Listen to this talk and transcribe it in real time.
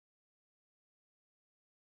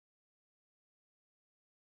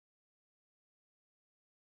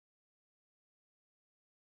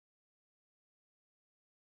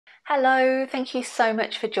Hello, thank you so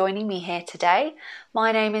much for joining me here today.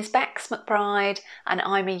 My name is Becs McBride and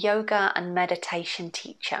I'm a yoga and meditation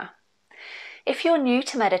teacher. If you're new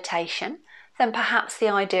to meditation, then perhaps the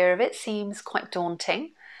idea of it seems quite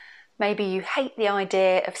daunting. Maybe you hate the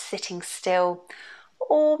idea of sitting still,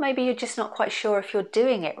 or maybe you're just not quite sure if you're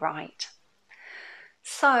doing it right.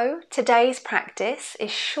 So today's practice is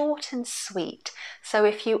short and sweet. So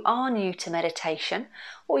if you are new to meditation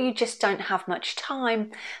or you just don't have much time,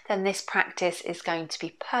 then this practice is going to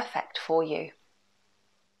be perfect for you.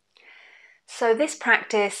 So this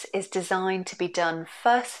practice is designed to be done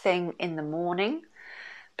first thing in the morning.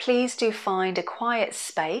 Please do find a quiet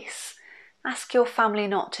space. Ask your family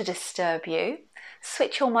not to disturb you.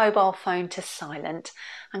 Switch your mobile phone to silent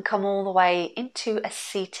and come all the way into a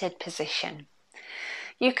seated position.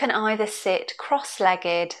 You can either sit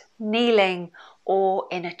cross-legged, kneeling, or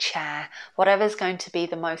in a chair, whatever's going to be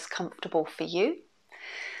the most comfortable for you.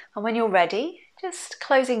 And when you're ready, just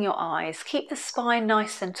closing your eyes, keep the spine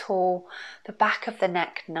nice and tall, the back of the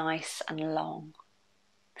neck nice and long.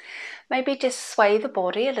 Maybe just sway the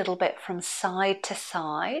body a little bit from side to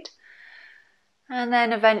side, and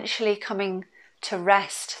then eventually coming to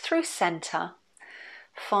rest through center,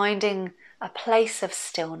 finding a place of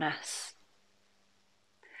stillness.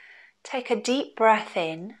 Take a deep breath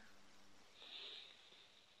in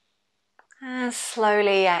and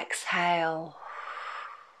slowly exhale.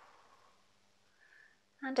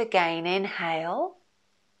 And again, inhale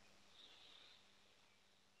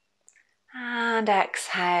and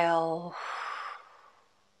exhale.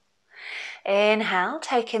 Inhale,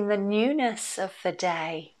 taking the newness of the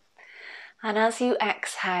day. And as you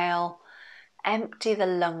exhale, empty the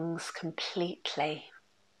lungs completely.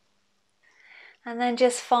 And then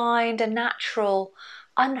just find a natural,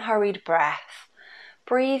 unhurried breath,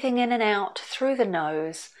 breathing in and out through the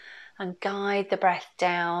nose and guide the breath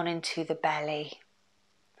down into the belly.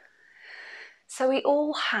 So we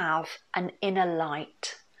all have an inner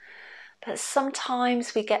light, but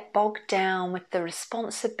sometimes we get bogged down with the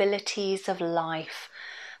responsibilities of life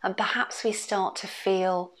and perhaps we start to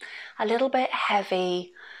feel a little bit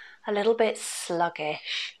heavy, a little bit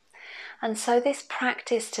sluggish. And so this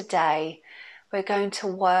practice today, we're going to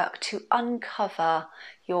work to uncover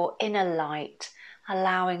your inner light,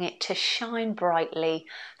 allowing it to shine brightly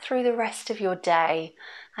through the rest of your day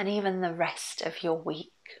and even the rest of your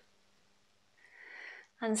week.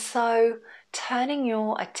 And so turning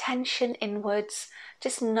your attention inwards,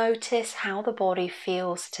 just notice how the body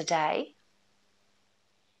feels today.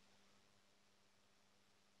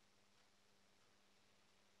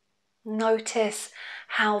 Notice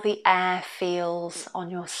how the air feels on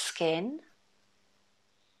your skin.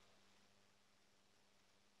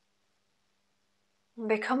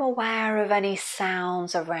 Become aware of any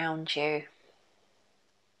sounds around you.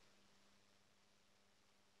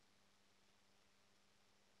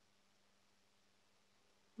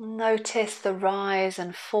 Notice the rise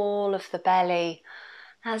and fall of the belly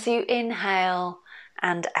as you inhale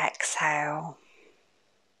and exhale.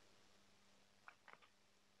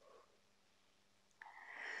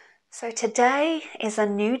 So today is a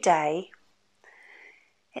new day.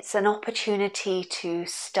 It's an opportunity to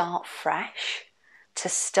start fresh, to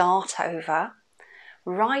start over,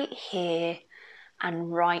 right here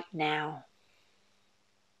and right now.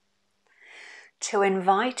 To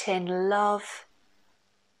invite in love,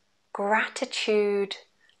 gratitude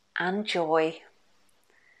and joy,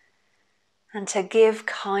 and to give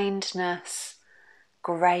kindness,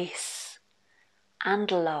 grace and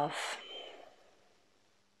love.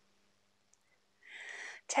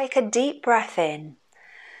 Take a deep breath in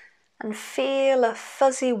and feel a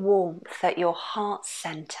fuzzy warmth at your heart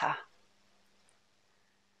center.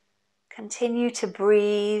 Continue to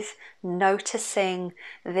breathe, noticing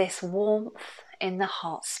this warmth in the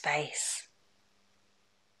heart space.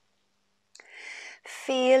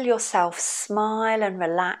 Feel yourself smile and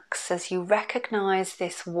relax as you recognize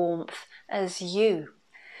this warmth as you,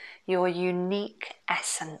 your unique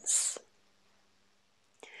essence.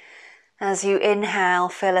 As you inhale,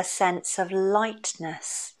 feel a sense of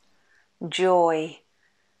lightness, joy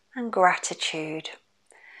and gratitude,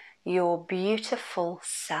 your beautiful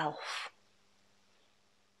self.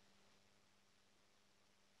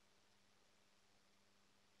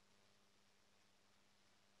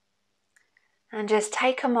 And just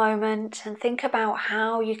take a moment and think about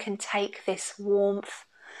how you can take this warmth,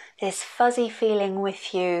 this fuzzy feeling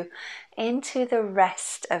with you into the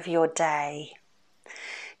rest of your day.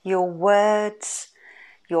 Your words,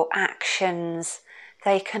 your actions,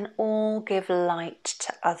 they can all give light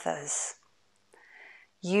to others.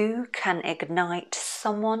 You can ignite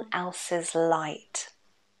someone else's light.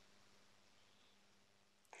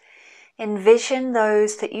 Envision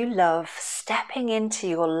those that you love stepping into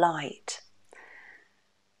your light.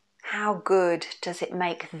 How good does it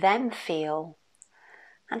make them feel?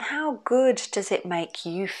 And how good does it make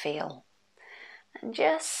you feel? And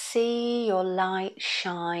just see your light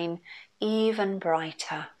shine even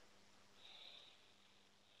brighter.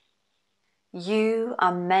 You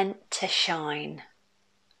are meant to shine.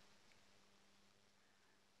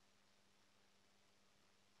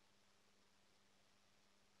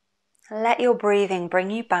 Let your breathing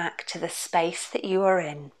bring you back to the space that you are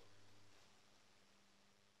in.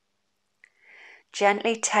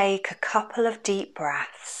 Gently take a couple of deep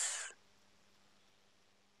breaths.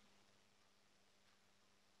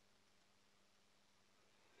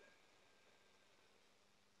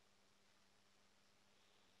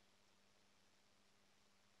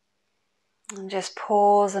 And just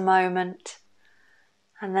pause a moment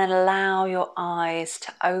and then allow your eyes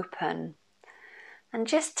to open. And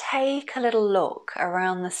just take a little look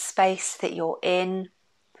around the space that you're in,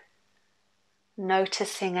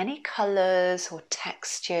 noticing any colours or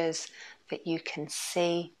textures that you can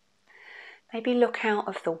see. Maybe look out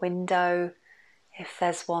of the window if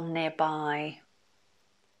there's one nearby.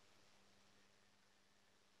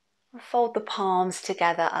 Fold the palms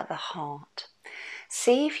together at the heart.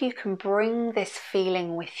 See if you can bring this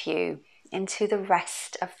feeling with you into the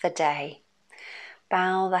rest of the day.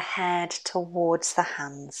 Bow the head towards the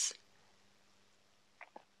hands.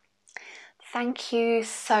 Thank you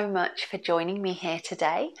so much for joining me here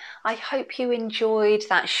today. I hope you enjoyed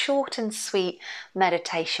that short and sweet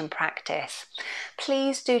meditation practice.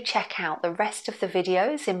 Please do check out the rest of the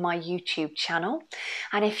videos in my YouTube channel.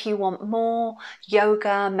 And if you want more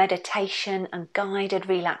yoga, meditation and guided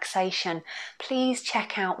relaxation, please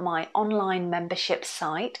check out my online membership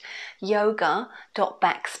site,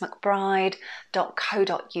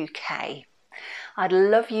 yoga.becsmcbride.co.uk. I'd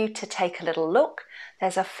love you to take a little look.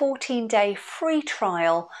 There's a 14-day free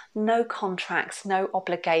trial, no contracts, no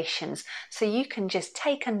obligations, so you can just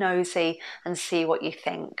take a nosy and see what you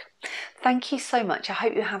think. Thank you so much. I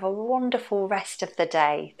hope you have a wonderful rest of the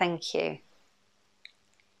day. Thank you.